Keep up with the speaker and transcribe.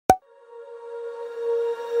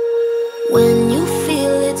When you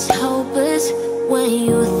feel it's hopeless, when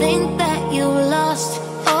you think that you lost,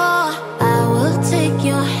 oh, I will take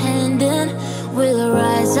your hand and we'll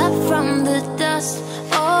rise up from the dust.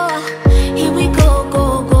 Oh, here we go,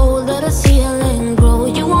 go, go, let us heal and grow.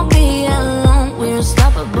 You won't be alone, we're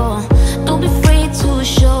unstoppable. Don't be afraid to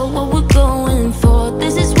show what we're going for.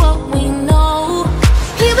 This is what we know.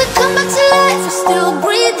 Here we come back to life, we're still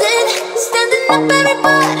breathing. Standing up,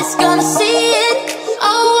 everybody's gonna see it.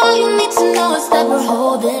 Oh, all you need to know is that we're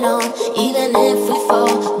holding on. Even if we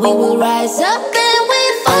fall, we will rise up and we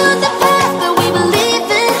follow the path that we believe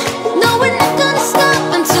in. No, we're not gonna stop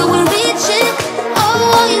until we reach it.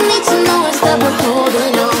 Oh, all you need to know is that we're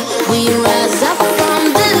holding on. We rise up from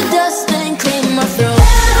the dust and claim our throne.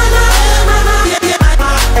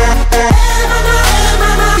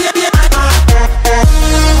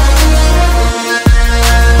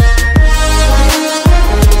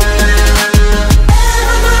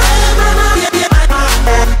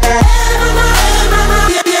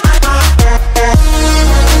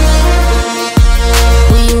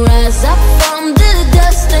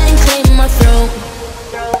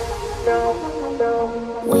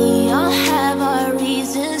 We all have our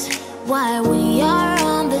reasons why we are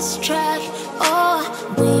on this track. Oh,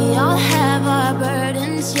 we all have our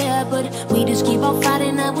burdens, yeah, but we just keep on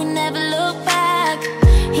fighting and we never look back.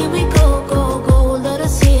 Here we go, go, go, let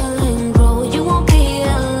us heal and grow. You won't be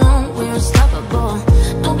alone, we're unstoppable.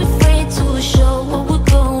 Don't be afraid to show what we're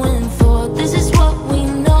going for. This is what we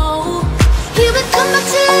know. Here we come back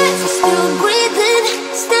to life, we're still breathing.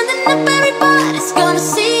 Standing up, everybody's gonna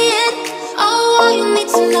see it. All you need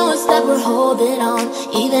to know is that we're holding on.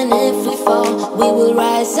 Even if we fall, we will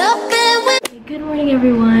rise up and we... Good morning,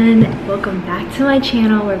 everyone. Welcome back to my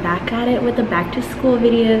channel. We're back at it with the back to school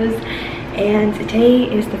videos. And today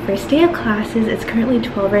is the first day of classes. It's currently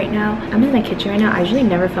 12 right now. I'm in my kitchen right now. I usually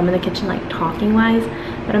never film in the kitchen like talking wise,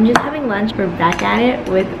 but I'm just having lunch. We're back at it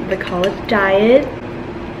with the college diet.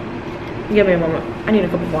 Give me a moment. I need a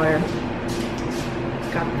cup of water.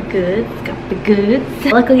 Got the goods, got the goods.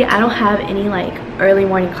 Luckily, I don't have any like early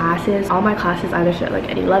morning classes. All my classes either start like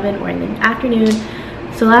at 11 or in the afternoon.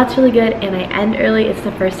 So that's really good, and I end early. It's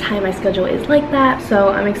the first time my schedule is like that. So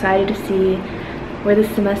I'm excited to see where the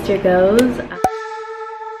semester goes.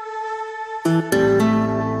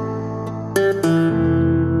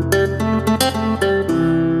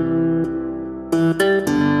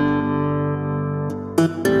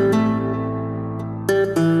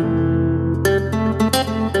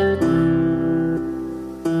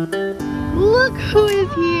 Look who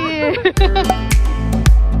is here!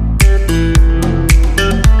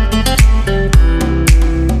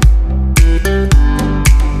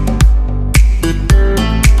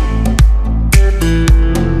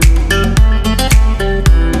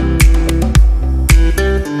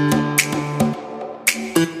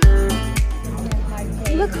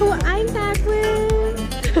 Look who I'm back with!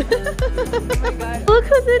 Look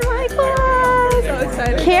who's in my class! So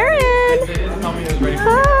excited. Karen!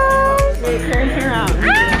 Hi! Karen, hair out.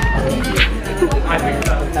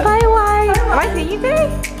 Hi, why? Am I seeing you today?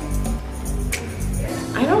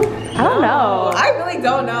 I don't know. I really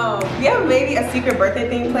don't know. We have maybe a secret birthday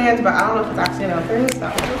thing planned, but I don't know if it's actually on Thursday.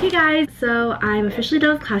 So. Okay guys, so I'm officially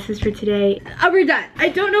done with classes for today. We're done. I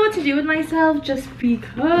don't know what to do with myself just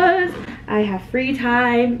because I have free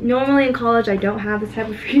time. Normally in college I don't have this type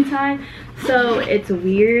of free time, so it's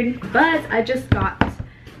weird. But I just got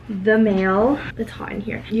the mail. It's hot in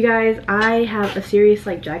here. You guys, I have a serious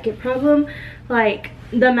like jacket problem. Like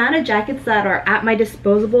the amount of jackets that are at my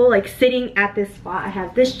disposable, like sitting at this spot. I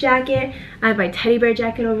have this jacket, I have my teddy bear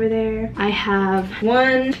jacket over there, I have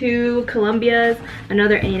 1, 2 Columbias,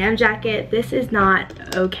 another A&M jacket. This is not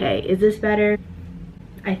okay. Is this better?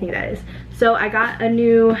 I think that is. So I got a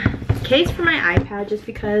new case for my iPad just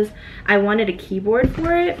because I wanted a keyboard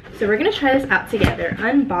for it. So we're gonna try this out together.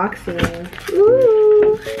 Unboxing.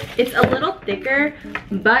 Ooh. It's a little thicker,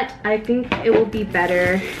 but I think it will be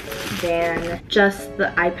better than just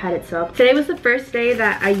the iPad itself. Today was the first day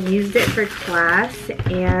that I used it for class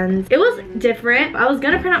and it was different. I was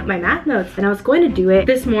gonna print out my math notes and I was going to do it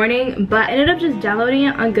this morning, but I ended up just downloading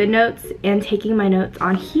it on GoodNotes and taking my notes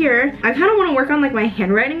on here. I kind of want to work on like my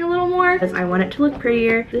handwriting a little more because I want it to look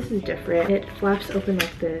prettier. This is different. It flaps open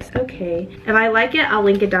like this. Okay. If I like it, I'll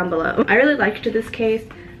link it down below. I really liked this case,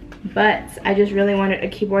 but I just really wanted a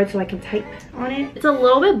keyboard so I can type on it. It's a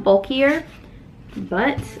little bit bulkier,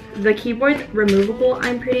 but the keyboard's removable,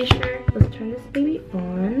 I'm pretty sure. Let's turn this baby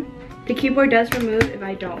on. The keyboard does remove if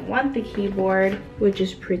I don't want the keyboard, which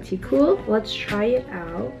is pretty cool. Let's try it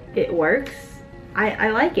out. It works. I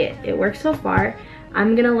like it. It works so far.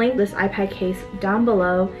 I'm gonna link this iPad case down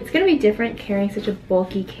below. It's gonna be different carrying such a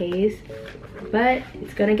bulky case, but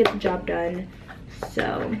it's gonna get the job done,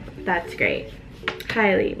 so that's great.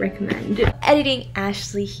 Highly recommend. Editing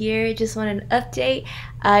Ashley here. Just want an update.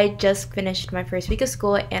 I just finished my first week of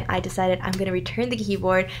school and I decided I'm gonna return the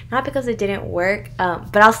keyboard, not because it didn't work,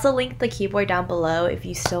 but I'll still link the keyboard down below if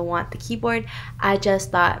you still want the keyboard. I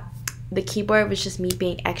just thought the keyboard was just me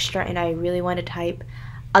being extra and I really want to type.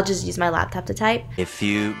 I'll just use my laptop to type. A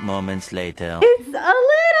few moments later. It's a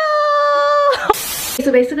little... So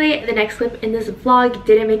basically, the next clip in this vlog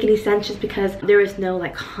didn't make any sense just because there was no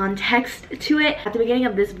like context to it. At the beginning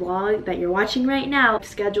of this vlog that you're watching right now, I've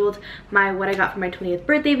scheduled my what I got for my 20th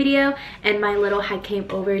birthday video, and my little had came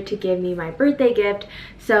over to give me my birthday gift.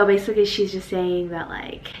 So basically, she's just saying that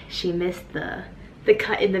like she missed the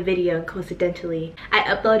cut in the video, and coincidentally I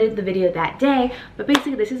uploaded the video that day. But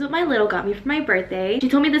basically, this is what my little got me for my birthday. She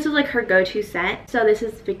told me this was like her go-to scent. So this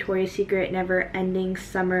is Victoria's Secret Never Ending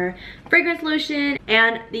Summer Fragrance Lotion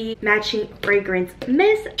and the matching fragrance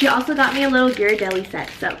mist. She also got me a little Ghirardelli set.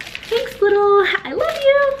 So thanks, little. I love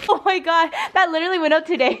you. Oh my god, that literally went up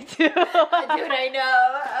today too. Dude, I know.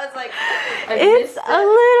 I was like, it's a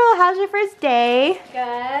little. How's your first day?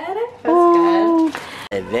 Good. That's good.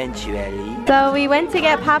 Eventually. So we went to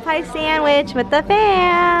get Popeye sandwich with the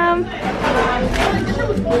fam.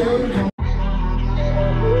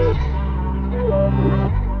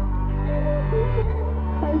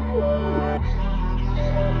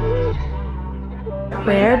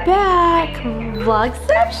 We're back.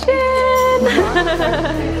 Vlogception.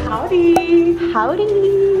 Howdy.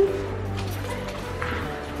 Howdy.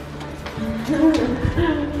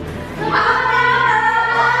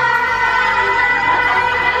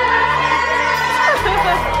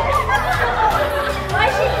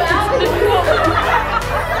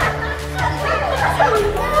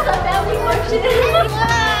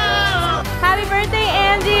 Happy birthday,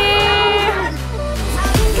 Andy!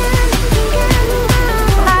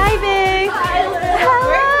 Hi, Big! Hi!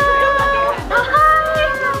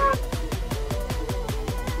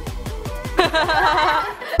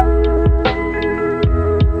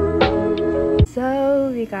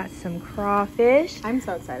 So, we got some crawfish. I'm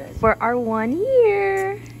so excited. For our 1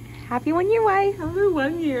 year. Happy 1 year, wife. Happy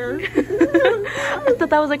 1 year. I thought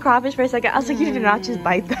that was a crawfish for a second. I was like, you did not just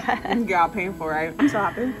bite that. Yeah, painful, right? I'm so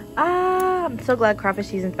happy. I'm so glad crawfish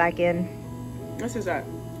season's back in. This is it.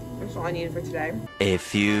 That's all I needed for today. A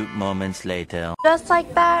few moments later. Just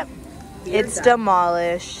like that, it's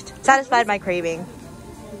demolished. Satisfied my craving.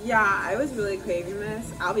 Yeah, I was really craving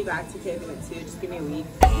this. I'll be back to craving it too. Just give me a week.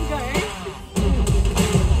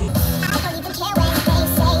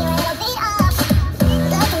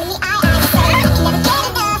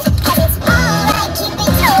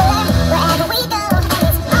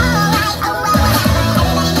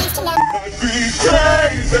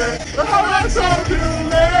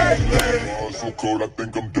 So cold, I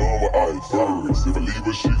think I'm done with ice. If I leave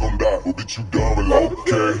her, she gon' die. We'll beat you down with like,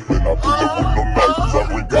 okay. Then I pull up with no knife, cause I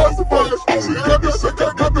bring guns to fight. So you got this sack,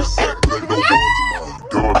 I got this sack. Like no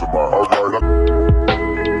guns of mine. Alright.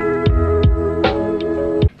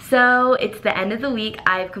 So it's the end of the week.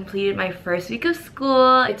 I've completed my first week of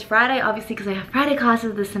school. It's Friday, obviously, because I have Friday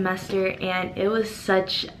classes this semester, and it was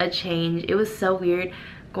such a change. It was so weird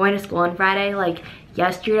going to school on Friday. Like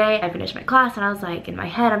yesterday, I finished my class and I was like, in my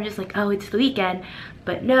head, I'm just like, oh, it's the weekend.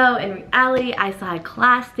 But no, in reality, I still had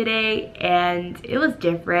class today and it was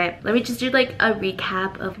different. Let me just do like a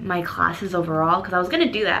recap of my classes overall, because I was gonna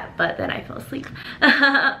do that, but then I fell asleep.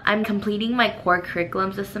 I'm completing my core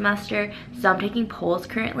curriculums this semester, so I'm taking polls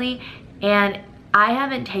currently, and I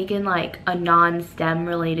haven't taken like a non-STEM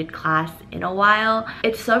related class in a while.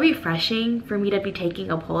 It's so refreshing for me to be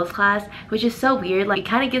taking a polls class, which is so weird. Like, it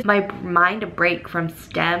kind of gives my mind a break from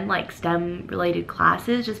STEM, like STEM related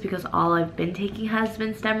classes, just because all I've been taking has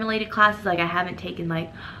been STEM related classes. Like, I haven't taken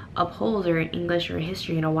like a polls or an English or a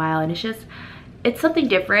history in a while, and it's something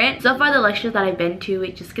different. So far, the lectures that I've been to,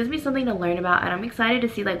 it just gives me something to learn about, and I'm excited to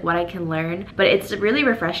see like what I can learn. But it's really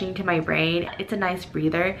refreshing to my brain. It's a nice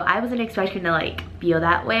breather. I wasn't expecting to like feel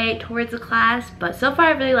that way towards the class, but so far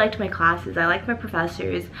I really liked my classes. I liked my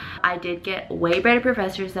professors. I did get way better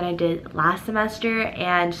professors than I did last semester,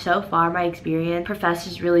 and so far my experience,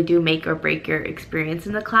 professors really do make or break your experience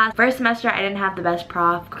in the class. First semester, I didn't have the best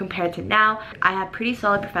prof compared to now. I have pretty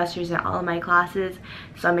solid professors in all of my classes,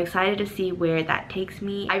 so I'm excited to see where that takes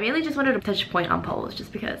me. I really just wanted to touch a point on polls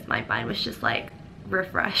just because my mind was just like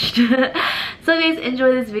refreshed. So guys,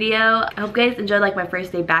 enjoy this video. I hope you guys enjoyed like my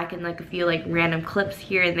first day back and like a few like random clips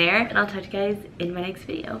here and there, and I'll talk to you guys in my next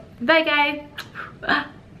video. Bye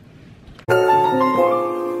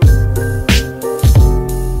guys.